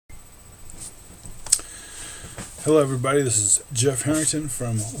Hello everybody, this is Jeff Harrington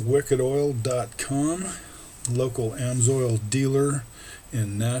from wickedoil.com, local AMSOIL dealer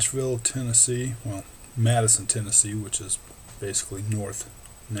in Nashville, Tennessee, well, Madison, Tennessee, which is basically North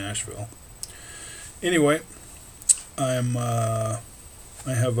Nashville. Anyway, I have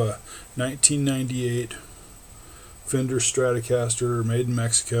a 1998 Fender Stratocaster made in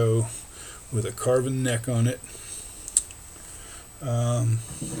Mexico with a Carvin neck on it.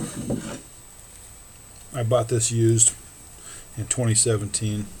 I bought this used in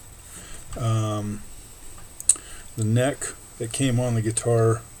 2017. The neck that came on the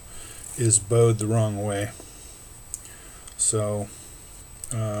guitar is bowed the wrong way, so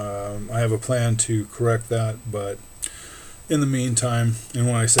I have a plan to correct that, but in the meantime, and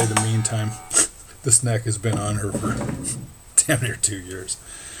when I say the meantime, this neck has been on her for damn near 2 years.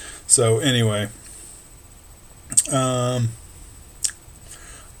 So anyway, I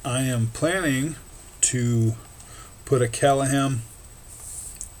am planning to put a Callahan,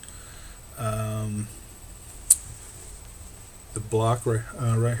 the block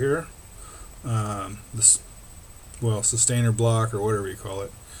right here, this, well, sustainer block or whatever you call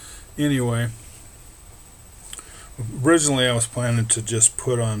it. Anyway, originally I was planning to just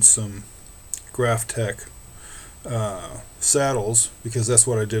put on some Graphtec saddles, because that's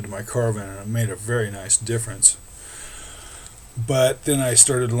what I did to my Carvin, and it made a very nice difference. But then I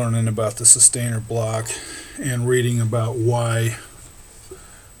started learning about the sustainer block and reading about why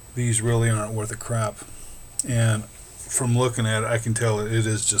these really aren't worth a crap. And from looking at it, I can tell it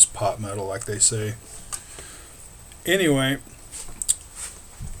is just pot metal, like they say. Anyway,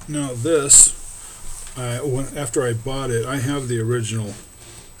 now this, after I bought it, I have the original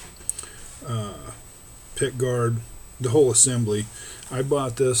pick guard, the whole assembly. I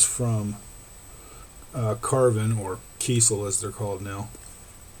bought this from Carvin, or Keisel as they're called now,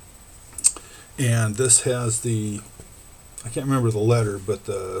 and this has the, I can't remember the letter, but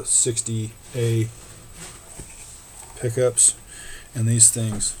the 60A pickups. And these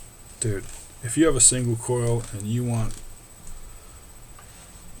things, dude, if you have a single coil and you want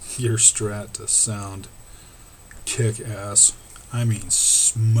your Strat to sound kick-ass, I mean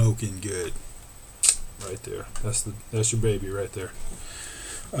smoking good, right there, that's your baby right there.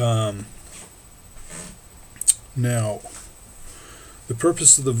 Now, the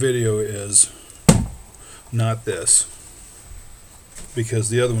purpose of the video is not this, because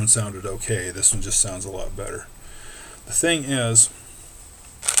the other one sounded okay. This one just sounds a lot better. The thing is,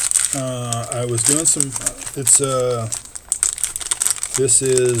 I was doing some, this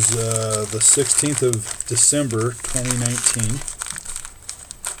is the 16th of December 2019,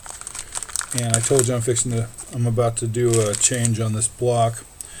 and I told you I'm about to do a change on this block.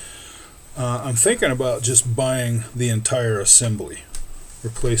 I'm thinking about just buying the entire assembly,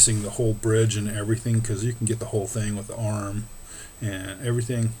 replacing the whole bridge and everything, because you can get the whole thing with the arm and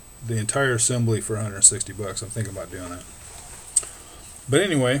everything, the entire assembly for 160 bucks. I'm thinking about doing that. But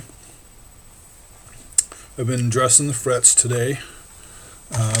anyway, I've been dressing the frets today.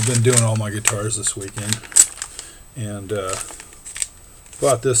 I've been doing all my guitars this weekend, and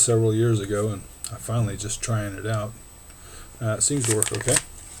bought this several years ago, and I finally just trying it out. It seems to work okay.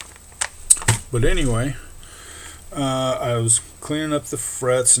 But anyway, I was cleaning up the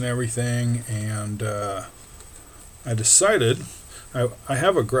frets and everything, and I decided, I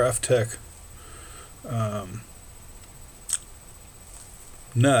have a Graphtec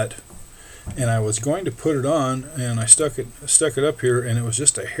nut, and I was going to put it on, and I stuck it up here, and it was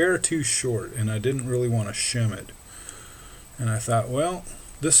just a hair too short, and I didn't really want to shim it. And I thought, well,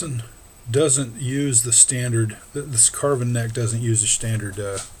 this one doesn't use the standard, this Carvin neck doesn't use a standard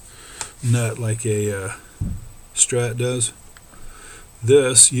nut like a Strat does.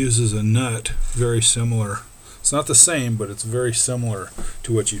 This uses a nut very similar. It's not the same, but it's very similar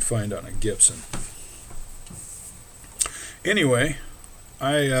to what you'd find on a Gibson. Anyway,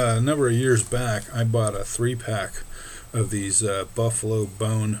 a number of years back, I bought a 3-pack of these buffalo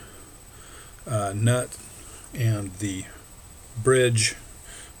bone nut and the bridge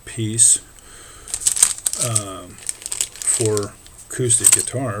piece for acoustic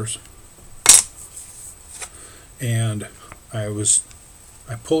guitars. And I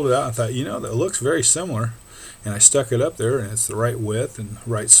pulled it out and thought, you know, that looks very similar, and I stuck it up there, and it's the right width and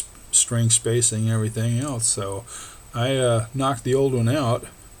right string spacing and everything else. So I knocked the old one out,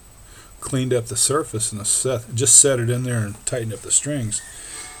 cleaned up the surface, and just set it in there and tightened up the strings,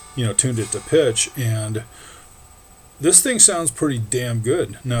 you know, tuned it to pitch, and this thing sounds pretty damn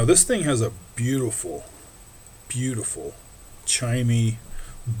good. Now this thing has a beautiful, beautiful chimey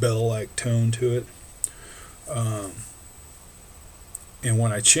bell-like tone to it. And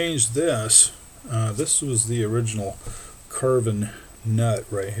when I changed this, This was the original Carvin nut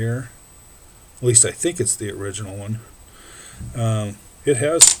right here. At least I think it's the original one.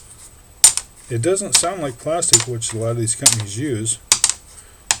 It doesn't sound like plastic, which a lot of these companies use.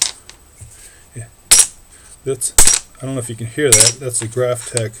 Yeah, I don't know if you can hear that. That's a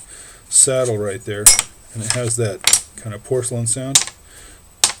Graphtec saddle right there, and it has that kind of porcelain sound.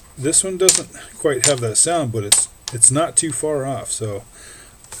 This one doesn't quite have that sound, but it's not too far off. So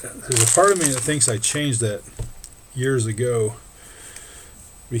there's a part of me that thinks I changed that years ago,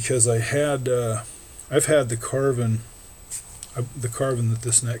 because I've had the Carvin that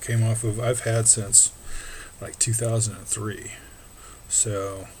this net came off of. I've had since like 2003.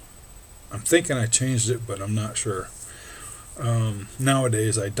 So I'm thinking I changed it, but I'm not sure.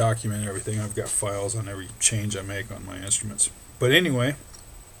 Nowadays I document everything. I've got files on every change I make on my instruments. But anyway,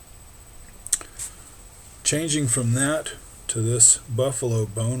 changing from that to this buffalo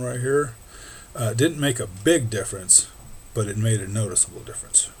bone right here didn't make a big difference, but it made a noticeable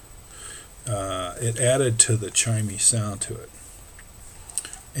difference. It added to the chimey sound to it.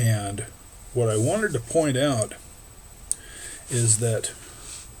 And what I wanted to point out is that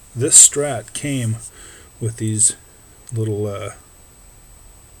this Strat came with these little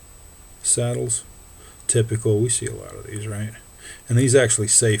saddles. Typical, we see a lot of these, right? And these actually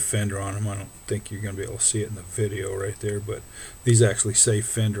say Fender on them. I don't think you're going to be able to see it in the video right there, but these actually say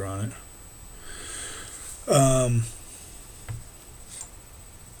Fender on it.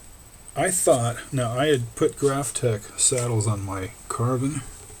 I thought, now I had put Graphtec saddles on my Carvin,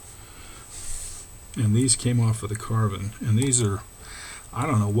 and these came off of the Carvin, and these are, I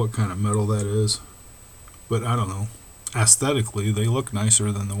don't know what kind of metal that is, but I don't know. Aesthetically, they look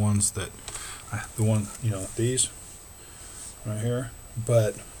nicer than the ones that, these right here.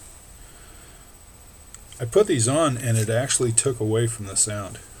 But I put these on, and it actually took away from the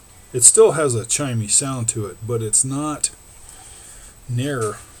sound. It still has a chimey sound to it, but it's not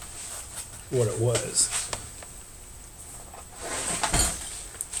near what it was.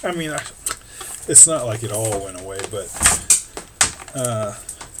 I mean, it's not like it all went away, but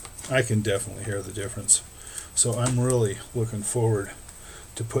I can definitely hear the difference. So I'm really looking forward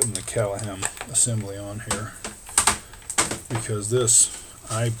to putting the Callahan assembly on here, because this,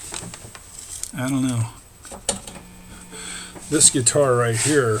 I don't know. This guitar right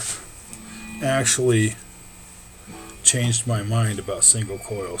here actually changed my mind about single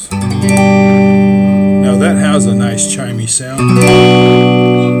coils. Now that has a nice chimey sound.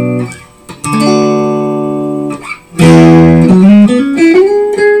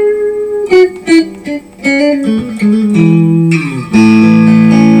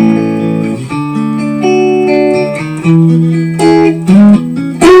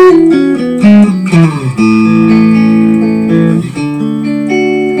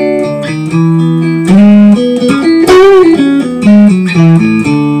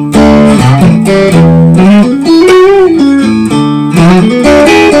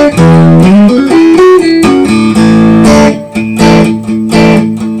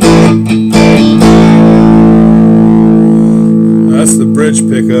 That's the bridge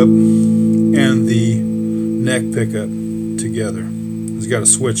pickup and the neck pickup together. It's got a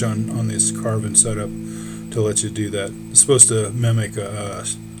switch on this Carvin setup to let you do that. It's supposed to mimic a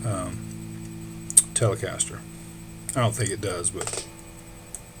Telecaster. I don't think it does, but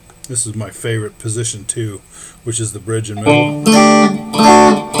this is my favorite position 2, which is the bridge and middle.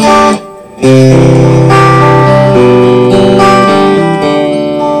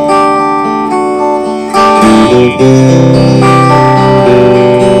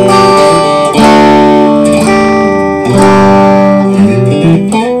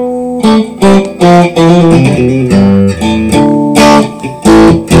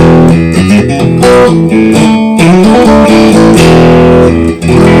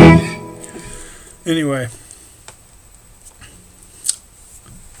 Anyway,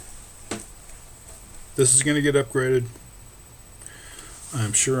 this is going to get upgraded.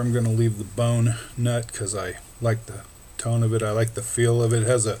 I'm sure I'm going to leave the bone nut because I like the tone of it. I like the feel of it. It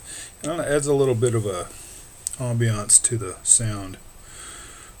has a, it adds a little bit of a ambiance to the sound.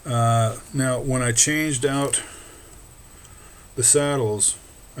 Now, when I changed out the saddles,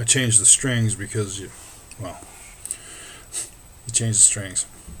 I changed the strings because you changed the strings.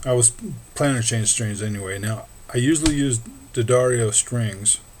 I was planning to change strings anyway. Now, I usually use D'Addario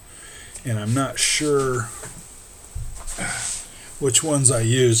strings, and I'm not sure which ones I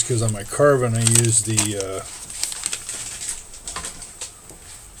use, because on my Carvin I use the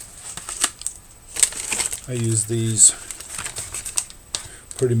I use these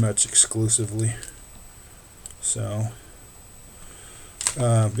pretty much exclusively. So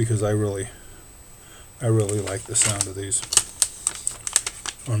because I really I really like the sound of these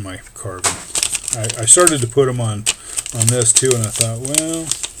on my Carvin. I started to put them on this too, and I thought, well,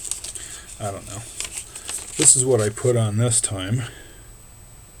 I don't know. This is what I put on this time.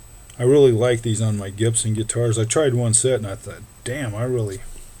 I really like these on my Gibson guitars. I tried one set and I thought, damn, I really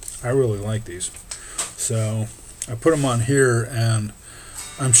like these. So I put them on here, and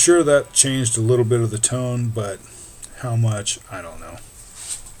I'm sure that changed a little bit of the tone, but how much, I don't know.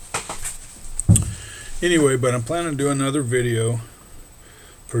 Anyway, but I'm planning to do another video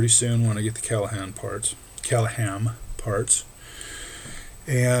pretty soon when I get the Callahan parts,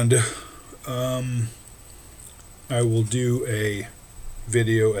 and I will do a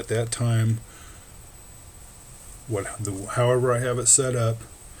video at that time, however I have it set up,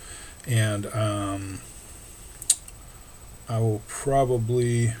 and I will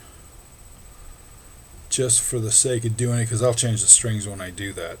probably, just for the sake of doing it, because I'll change the strings when I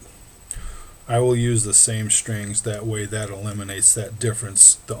do that, I will use the same strings. That way that eliminates that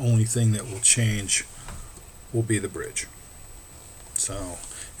difference. The only thing that will change will be the bridge. So,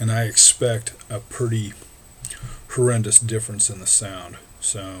 and I expect a pretty horrendous difference in the sound.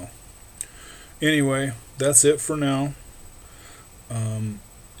 So anyway, that's it for now.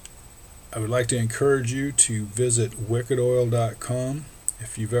 I would like to encourage you to visit wickedoil.com.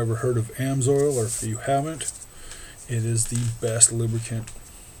 If you've ever heard of AMSOIL, or if you haven't, it is the best lubricant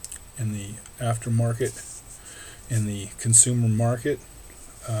in the aftermarket, in the consumer market.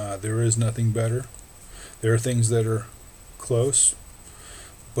 There is nothing better. There are things that are close,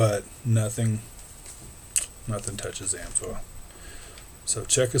 but nothing touches AMSOIL. So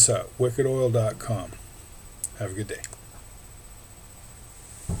check us out, wickedoil.com. Have a good day.